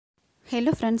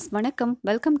Hello friends, வணக்கம்.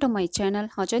 Welcome to my channel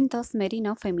அஜந்தாஸ்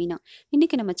Marina Femina.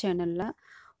 இன்றைக்கி நம்ம சேனலில்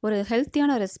ஒரு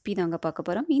ஹெல்த்தியான ரெசிபி தாங்க பார்க்க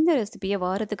போகிறோம். இந்த ரெசிபியை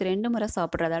வாரத்துக்கு 2 முறை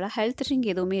சாப்பிட்றதால ஹெல்த் ட்ரிங்க்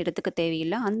எதுவுமே எடுத்துக்க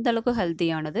தேவையில்லை. அந்தளவுக்கு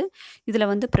ஹெல்த்தியானது. இதில்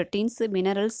வந்து proteins,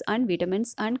 minerals and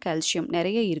vitamins and calcium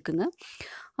நிறைய இருக்குங்க.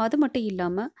 அது மட்டும்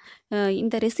இல்லாமல்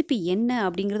இந்த ரெசிபி என்ன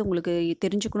அப்படிங்கிறது உங்களுக்கு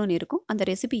தெரிஞ்சுக்கணும்னு இருக்கும். அந்த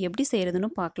ரெசிபி எப்படி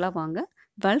செய்கிறதுன்னு பார்க்கலாம் வாங்க.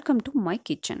 Welcome to my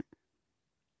kitchen.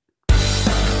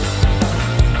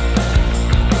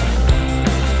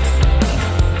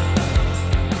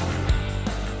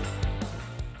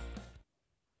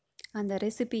 அந்த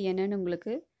ரெசிபி என்னன்னு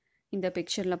உங்களுக்கு இந்த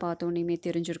பிக்சரில் பார்த்தோன்னே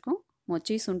தெரிஞ்சிருக்கும்.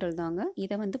 மொச்சை சுண்டல் தாங்க.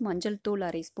 இதை வந்து மஞ்சள் தூள்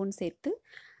 1/2 ஸ்பூன் சேர்த்து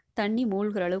தண்ணி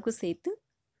மூழ்கிற அளவுக்கு சேர்த்து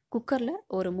குக்கரில்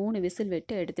ஒரு 3 விசில்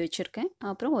விட்டு எடுத்து வச்சுருக்கேன்.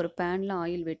 அப்புறம் ஒரு பேனில்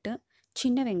ஆயில் விட்டு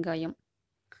சின்ன வெங்காயம்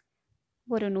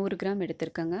ஒரு 100 கிராம்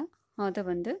எடுத்திருக்கேங்க. அதை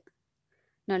வந்து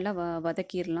நல்லா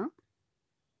வதக்கிடலாம்.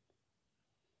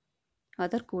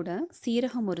 அதற்கூட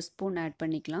சீரகம் 1 ஸ்பூன் ஆட்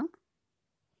பண்ணிக்கலாம்.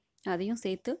 அதையும்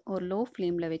சேர்த்து ஒரு லோ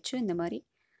ஃப்ளேமில் வச்சு இந்த மாதிரி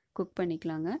குக்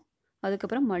பண்ணிக்கலாங்க.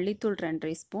 அதுக்கப்புறம் மல்லித்தூள்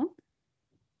 2 ஸ்பூன்,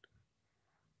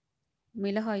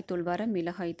 மிளகாய்த்தூள்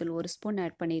மிளகாய்த்தூள் 1 ஸ்பூன்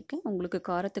ஆட் பண்ணியிருக்கேன். உங்களுக்கு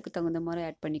காரத்துக்கு தகுந்த மாதிரி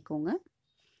ஆட் பண்ணிக்கோங்க.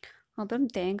 அப்புறம்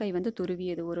தேங்காய் வந்து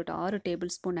துருவியது ஒரு 6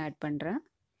 டேபிள் ஸ்பூன் ஆட் பண்ணுறேன்.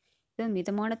 இதை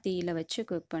மிதமான தீயில் வச்சு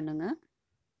குக் பண்ணுங்கள்.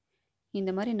 இந்த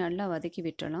மாதிரி நல்லா வதக்கி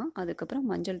விட்டுறலாம். அதுக்கப்புறம்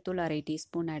மஞ்சள் தூள் 1/2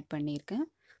 டீஸ்பூன் ஆட் பண்ணியிருக்கேன்.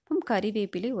 அப்புறம்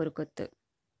கறிவேப்பிலை 1 கொத்து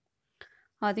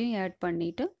அதையும் ஆட்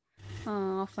பண்ணிவிட்டு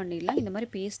ஆஃப் பண்ணிடலாம். இந்த மாதிரி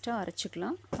பேஸ்ட்டாக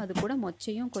அரைச்சிக்கலாம். அது கூட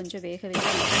மொச்சையும் கொஞ்சம் வேக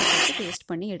வச்சு பேஸ்ட்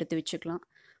பண்ணி எடுத்து வச்சுக்கலாம்.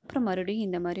 அப்புறம் மறுபடியும்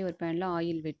இந்த மாதிரி ஒரு பேனில்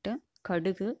ஆயில் விட்டு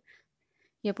கடுகு,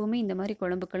 எப்போவுமே இந்த மாதிரி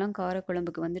குழம்புக்கெல்லாம் கார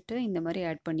குழம்புக்கு வந்துட்டு இந்த மாதிரி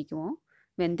ஆட் பண்ணிக்குவோம்.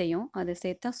 வெந்தயம் அதை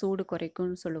சேர்த்தா சூடு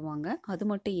குறைக்கும்னு சொல்லுவாங்க. அது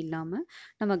மட்டும் இல்லாமல்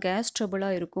நம்ம கேஸ்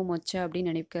ட்ரபுளாக இருக்கும் மொச்சை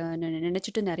அப்படின்னு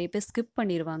நினச்சிட்டு நிறைய பேர் ஸ்கிப்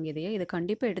பண்ணிடுவாங்க. இதை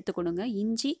கண்டிப்பாக எடுத்துக்கணுங்க.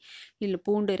 இஞ்சி இல்லை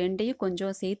பூண்டு 2ஐயும்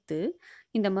கொஞ்சம் சேர்த்து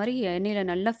இந்த மாதிரி எண்ணெயில்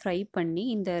நல்லா ஃப்ரை பண்ணி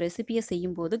இந்த ரெசிபியை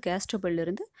செய்யும்போது கேஸ்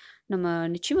ட்ரபிள்லேருந்து நம்ம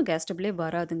நிச்சயமாக கேஸ் ட்ரபிளே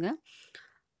வராதுங்க.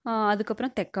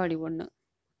 அதுக்கப்புறம்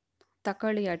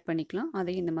தக்காளி ஆட் பண்ணிக்கலாம்.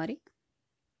 அதையும் இந்த மாதிரி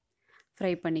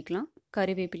ஃப்ரை பண்ணிக்கலாம்.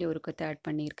 கறிவேப்பிலை 1 கொத்து ஆட்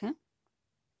பண்ணியிருக்கேன்.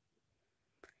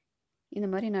 இந்த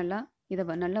மாதிரி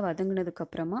இதை நல்லா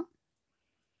வதங்கினதுக்கப்புறமா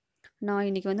நான்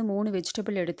இன்றைக்கி வந்து 3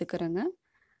 வெஜிடபிள் எடுத்துக்கிறேங்க.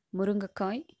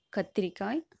 முருங்கைக்காய்,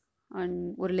 கத்திரிக்காய் அண்ட்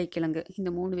உருளைக்கிழங்கு, இந்த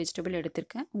 3 வெஜிடபிள்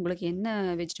எடுத்திருக்கேன். உங்களுக்கு என்ன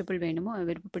வெஜிடபிள் வேணுமோ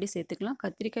விருப்பப்படி சேர்த்துக்கலாம்.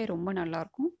 கத்திரிக்காய் ரொம்ப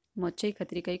நல்லாயிருக்கும். மொச்சை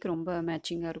கத்திரிக்காய்க்கு ரொம்ப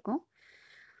மேட்சிங்காக இருக்கும்.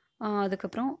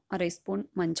 அதுக்கப்புறம் 1/2 ஸ்பூன்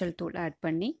மஞ்சள் தூள் ஆட்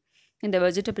பண்ணி இந்த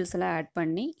வெஜிடபிள்ஸ் எல்லாம் ஆட்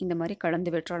பண்ணி இந்த மாதிரி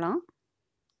கலந்து விட்டுறலாம்.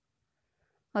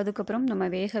 அதுக்கப்புறம் நம்ம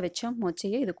வேக வச்ச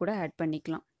மொச்சையை இது கூட ஆட்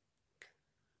பண்ணிக்கலாம்.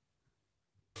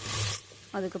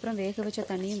 அதுக்கப்புறம் வேக வச்ச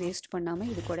தண்ணியும் வேஸ்ட் பண்ணாமல்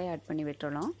இது கூட ஆட் பண்ணி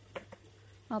விட்டுறலாம்.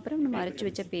 அப்புறம் நம்ம அரைச்சி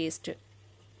வச்ச பேஸ்ட்டு,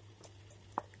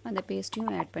 அந்த பேஸ்ட்டையும்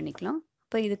ஆட் பண்ணிக்கலாம்.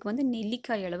 இப்போ இதுக்கு வந்து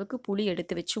நெல்லிக்காய் அளவுக்கு புளி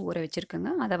எடுத்து வச்சு ஊற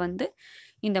வச்சுருக்கேங்க. அதை வந்து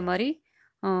இந்த மாதிரி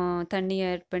தண்ணியை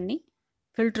ஆட் பண்ணி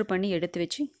ஃபில்ட்ரு பண்ணி எடுத்து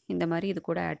வச்சு இந்த மாதிரி இது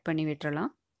கூட ஆட் பண்ணி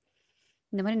விட்டுறலாம்.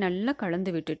 இந்த மாதிரி நல்லா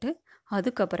கலந்து விட்டுட்டு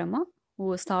அதுக்கப்புறமா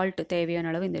சால்ட்டு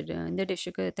தேவையான அளவு இந்த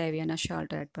டிஷ்ஷுக்கு தேவையான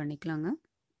சால்ட் ஆட் பண்ணிக்கலாங்க.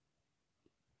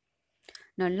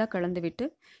 நல்லா கலந்து விட்டு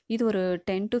இது ஒரு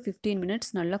 10 to 15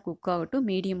 மினிட்ஸ் நல்லா குக் ஆகட்டும்.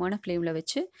 மீடியமான ஃப்ளேமில்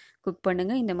வச்சு குக்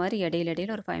பண்ணுங்கள். இந்த மாதிரி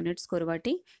இடையில ஒரு 5 மினிட்ஸ்க்கு ஒரு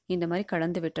வாட்டி இந்த மாதிரி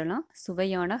கலந்து விட்டுடலாம்.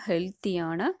 சுவையான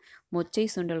ஹெல்த்தியான மொச்சை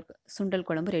சுண்டல்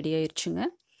குழம்பு ரெடி ஆயிடுச்சுங்க.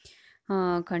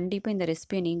 கண்டிப்பாக இந்த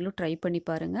ரெசிபியை நீங்களும் ட்ரை பண்ணி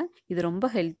பாருங்கள். இது ரொம்ப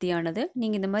ஹெல்த்தியானது.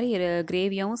 நீங்கள் இந்த மாதிரி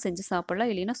கிரேவியாகவும் செஞ்சு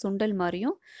சாப்பிட்லாம், இல்லைன்னா சுண்டல்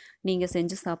மாதிரியும் நீங்கள்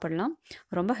செஞ்சு சாப்பிட்லாம்.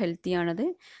 ரொம்ப ஹெல்த்தியானது.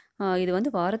 இது வந்து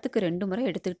வாரத்துக்கு 2 முறை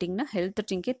எடுத்துக்கிட்டிங்கன்னா ஹெல்த்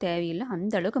ட்ரிங்கே தேவையில்லை.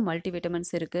 அந்த அளவுக்கு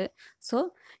மல்டிவிட்டமின்ஸ் இருக்குது. ஸோ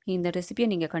இந்த ரெசிபியை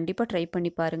நீங்கள் கண்டிப்பாக ட்ரை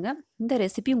பண்ணி பாருங்கள். இந்த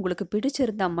ரெசிபி உங்களுக்கு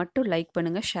பிடிச்சிருந்தால் மட்டும் லைக்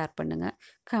பண்ணுங்கள், ஷேர் பண்ணுங்கள்,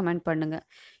 கமெண்ட் பண்ணுங்கள்.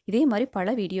 இதே மாதிரி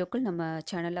பல வீடியோக்கள் நம்ம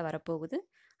சேனலில் வரப்போகுது.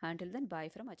 Until then, bye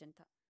from Ajanta.